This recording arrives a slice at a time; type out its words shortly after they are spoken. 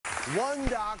One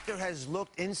doctor has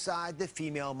looked inside the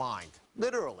female mind,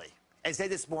 literally, and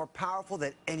said it's more powerful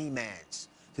than any man's.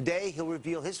 Today, he'll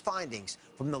reveal his findings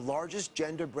from the largest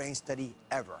gender brain study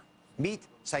ever. Meet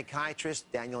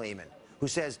psychiatrist Daniel Amen, who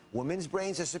says women's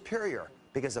brains are superior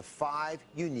because of 5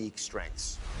 unique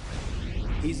strengths.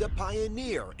 He's a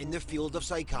pioneer in the field of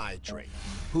psychiatry,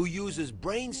 who uses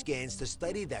brain scans to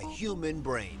study the human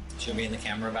brain. She'll be in the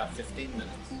camera about 15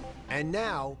 minutes. And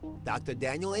now, Dr.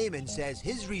 Daniel Amen says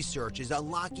his research is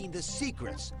unlocking the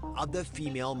secrets of the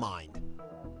female mind.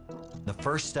 The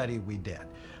first study we did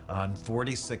on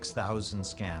 46,000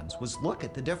 scans was look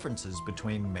at the differences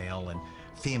between male and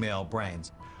female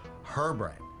brains. Her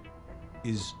brain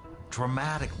is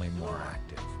dramatically more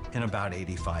active in about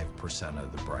 85%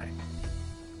 of the brain.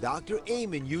 Dr.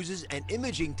 Amen uses an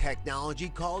imaging technology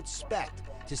called SPECT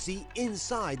to see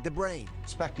inside the brain.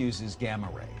 SPECT uses gamma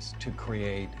rays to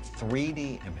create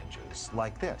 3D images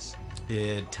like this.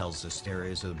 It tells us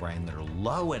areas of the brain that are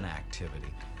low in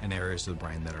activity and areas of the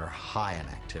brain that are high in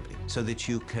activity, so that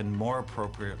you can more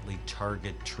appropriately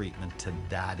target treatment to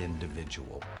that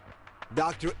individual.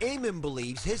 Dr. Amen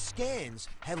believes his scans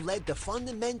have led to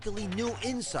fundamentally new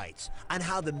insights on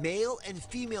how the male and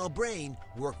female brain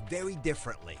work very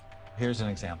differently. Here's an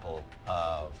example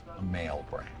of a male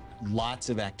brain. Lots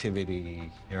of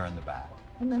activity here in the back,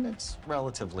 and then it's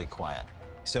relatively quiet.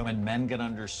 So when men get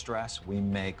under stress, we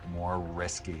make more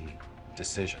risky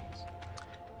decisions.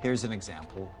 Here's an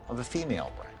example of a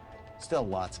female brain. Still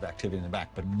lots of activity in the back,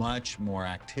 but much more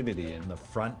activity in the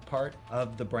front part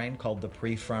of the brain called the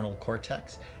prefrontal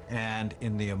cortex, and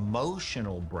in the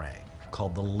emotional brain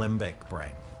called the limbic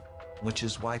brain, which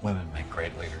is why women make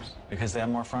great leaders, because they have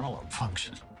more frontal lobe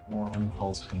function, more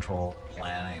impulse control,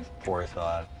 planning,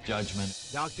 forethought, judgment.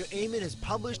 Dr. Amen has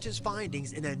published his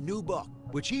findings in a new book,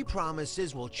 which he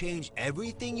promises will change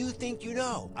everything you think you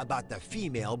know about the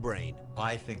female brain.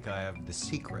 I think I have the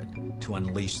secret to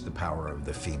unleash the power of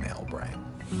the female brain.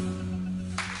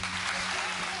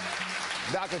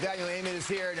 Dr. Daniel Amen is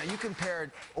here. Now, you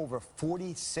compared over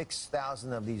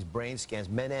 46,000 of these brain scans,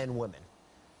 men and women.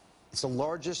 It's the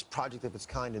largest project of its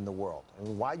kind in the world. I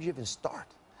mean, why did you even start?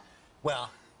 Well,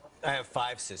 I have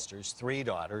 5 sisters, 3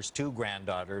 daughters, 2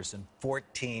 granddaughters, and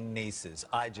 14 nieces.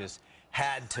 I just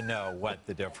had to know what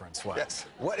the difference was. Yes.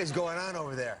 What is going on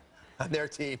over there on their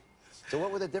team? So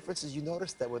what were the differences you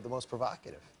noticed that were the most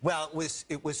provocative? Well,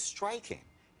 it was striking.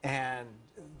 And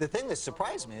the thing that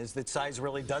surprised me is that size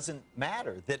really doesn't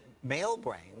matter, that male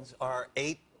brains are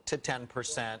 8 to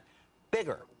 10%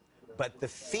 bigger. But the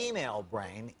female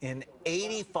brain, in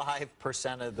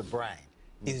 85% of the brain,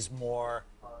 is more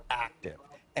active.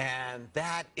 And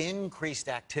that increased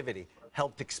activity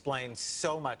helped explain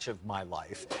so much of my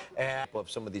life. And of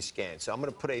some of these scans. So I'm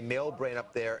going to put a male brain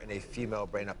up there and a female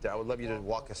brain up there. I would love you to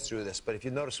walk us through this. But if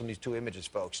you notice from these 2 images,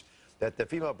 folks, that the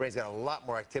female brain's got a lot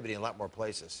more activity in a lot more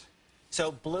places.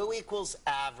 So blue equals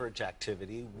average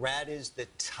activity. Red is the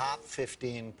top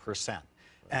 15%.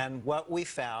 And what we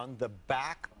found, the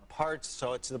back parts,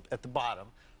 so it's at the bottom,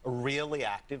 are really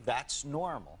active. That's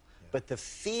normal. But the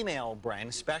female brain,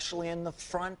 especially in the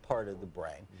front part of the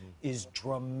brain, is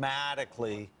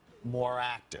dramatically more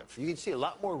active. You can see a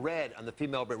lot more red on the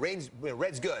female brain.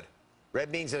 Red's good.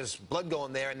 Red means there's blood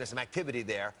going there and there's some activity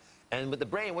there. And with the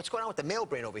brain, what's going on with the male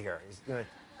brain over here?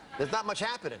 There's not much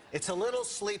happening. It's a little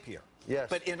sleepier. Yes.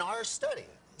 But in our study,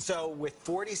 so with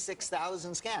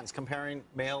 46,000 scans comparing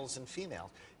males and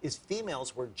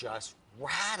females were just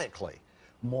radically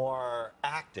more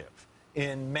active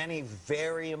in many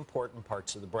very important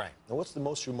parts of the brain. Now, what's the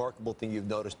most remarkable thing you've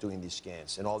noticed doing these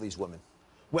scans in all these women?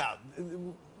 Well,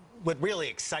 what really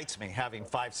excites me, having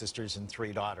 5 sisters and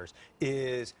 3 daughters,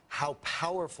 is how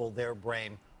powerful their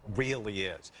brain really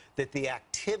is. That the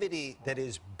activity that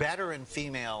is better in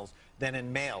females than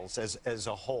in males as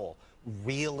a whole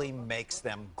really makes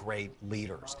them great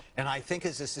leaders. And I think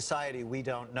as a society, we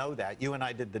don't know that. You and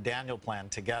I did the Daniel Plan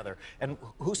together. And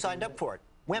who signed up for it?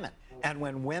 Women. And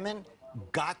when women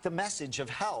got the message of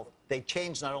health, they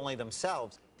changed not only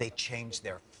themselves, they changed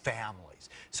their families.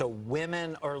 So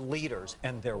women are leaders,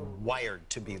 and they're wired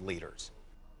to be leaders.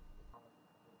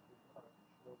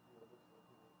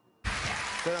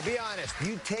 So now, be honest,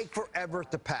 you take forever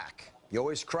to pack. You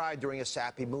always cry during a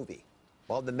sappy movie.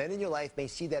 Well, the men in your life may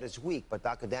see that as weak, but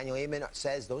Dr. Daniel Amen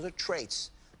says those are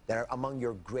traits that are among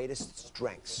your greatest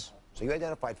strengths. So you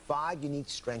identified 5 unique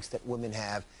strengths that women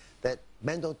have that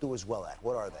men don't do as well at.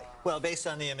 What are they? Well, based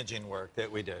on the imaging work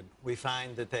that we did, we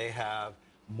find that they have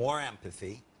more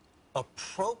empathy,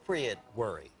 appropriate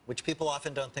worry, which people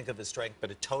often don't think of as strength, but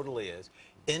it totally is,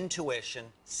 intuition,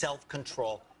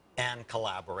 self-control, and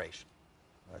collaboration.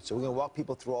 All right, so we're going to walk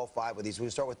people through all 5 of these. We're going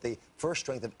to start with the first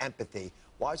strength of empathy.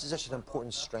 Why is this such an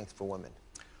important strength for women?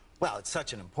 Well, it's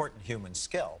such an important human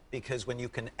skill because when you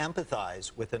can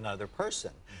empathize with another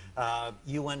person,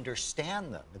 you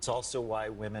understand them. It's also why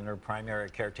women are primary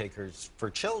caretakers for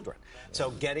children.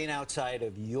 So getting outside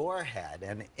of your head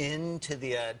and into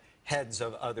the heads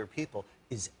of other people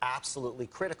is absolutely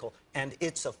critical, and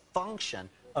it's a function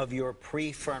of your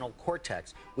prefrontal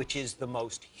cortex, which is the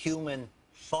most human,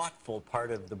 thoughtful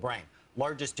part of the brain.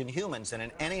 Largest in humans and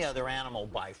in any other animal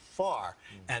by far,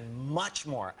 and much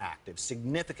more active,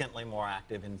 significantly more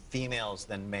active in females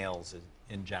than males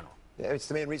in general. Yeah, it's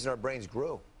the main reason our brains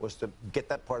grew, was to get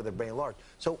that part of the brain large.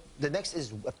 So the next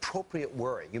is appropriate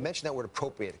worry. You mentioned that word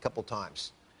appropriate a couple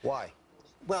times. Why?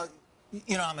 Well,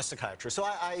 you know, I'm a psychiatrist, so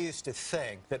I used to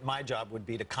think that my job would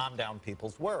be to calm down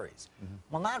people's worries.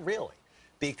 Well, not really,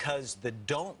 because the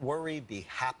don't worry, be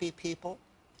happy people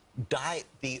die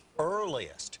the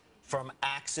earliest from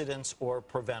accidents or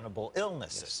preventable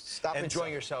illnesses. Yes. Stop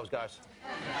enjoying yourselves, guys.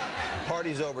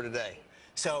 Party's over today.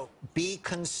 So be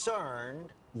concerned,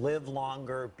 live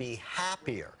longer, be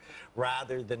happier,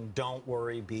 rather than don't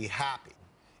worry, be happy.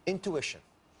 Intuition.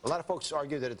 A lot of folks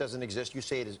argue that it doesn't exist. You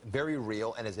say it is very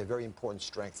real and is a very important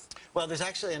strength. Well, there's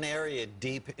actually an area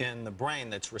deep in the brain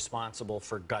that's responsible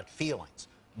for gut feelings,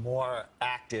 more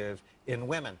active in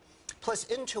women. Plus,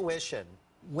 intuition,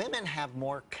 women have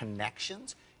more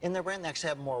connections in their brain. They actually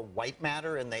have more white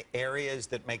matter in the areas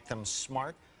that make them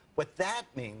smart. What that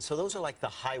means, so those are like the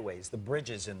highways, the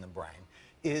bridges in the brain,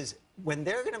 is when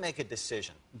they're going to make a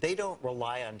decision, they don't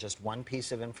rely on just one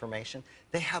piece of information.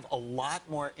 They have a lot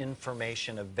more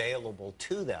information available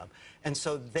to them. And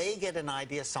so they get an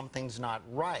idea something's not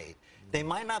right. They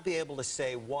might not be able to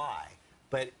say why,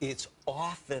 but it's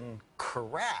often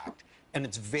correct. And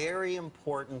it's very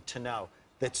important to know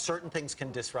that certain things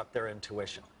can disrupt their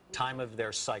intuition. Time of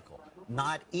their cycle,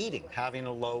 not eating, having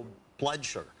a low blood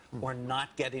sugar, or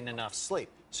not getting enough sleep.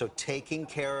 So taking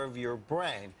care of your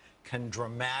brain can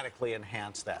dramatically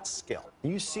enhance that skill.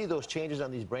 You see those changes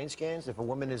on these brain scans if a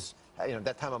woman is,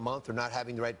 that time of month or not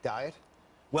having the right diet?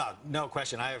 Well, no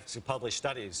question. I have published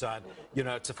studies on,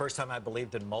 it's the first time I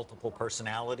believed in multiple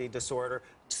personality disorder.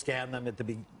 Scan them at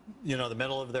the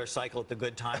middle of their cycle at the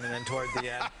good time, and then toward the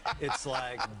end, it's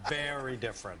like very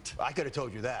different. I could have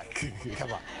told you that.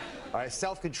 Come on. All right,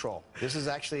 self-control. This is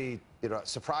actually,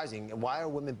 surprising. Why are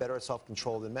women better at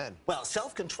self-control than men? Well,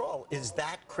 self-control is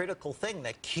that critical thing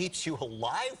that keeps you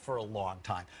alive for a long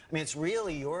time. I mean, it's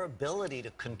really your ability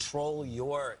to control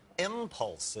your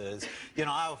impulses.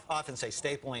 I often say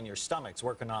stapling your stomach's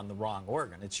working on the wrong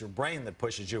organ. It's your brain that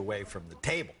pushes you away from the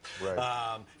table.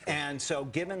 Right. And so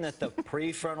given that the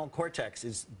prefrontal cortex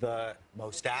is the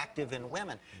most active in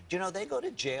women, they go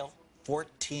to jail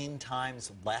 14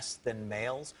 times less than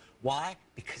males. Why?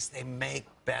 Because they make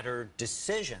better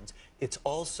decisions. It's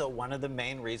also one of the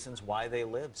main reasons why they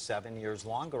live 7 years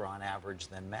longer on average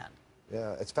than men.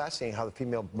 Yeah, it's fascinating how the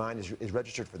female mind is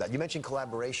registered for that. You mentioned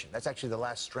collaboration. That's actually the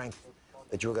last strength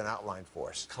that you were going to outline for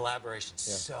us. Collaboration is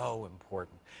so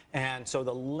important. And so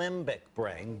the limbic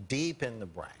brain, deep in the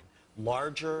brain,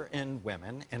 larger in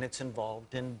women, and it's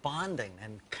involved in bonding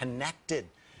and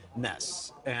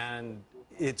connectedness. And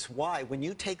it's why when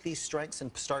you take these strengths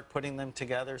and start putting them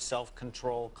together,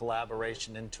 self-control,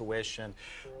 collaboration, intuition,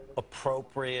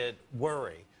 appropriate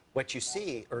worry, what you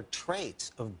see are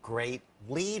traits of great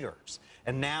leaders.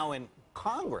 And now in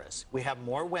Congress, we have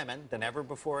more women than ever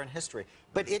before in history,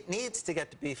 but it needs to get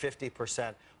to be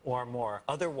 50% or more.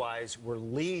 Otherwise, we're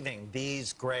leaving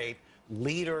these great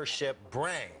leadership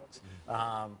brains.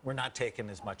 We're not taking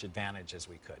as much advantage as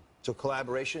we could. So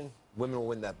collaboration, women will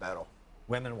win that battle.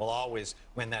 Women will always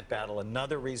win that battle.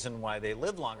 Another reason why they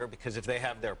live longer, because if they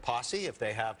have their posse, if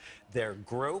they have their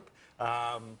group,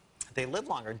 they live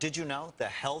longer. Did you know the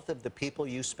health of the people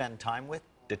you spend time with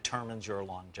determines your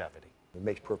longevity? It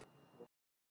makes perfect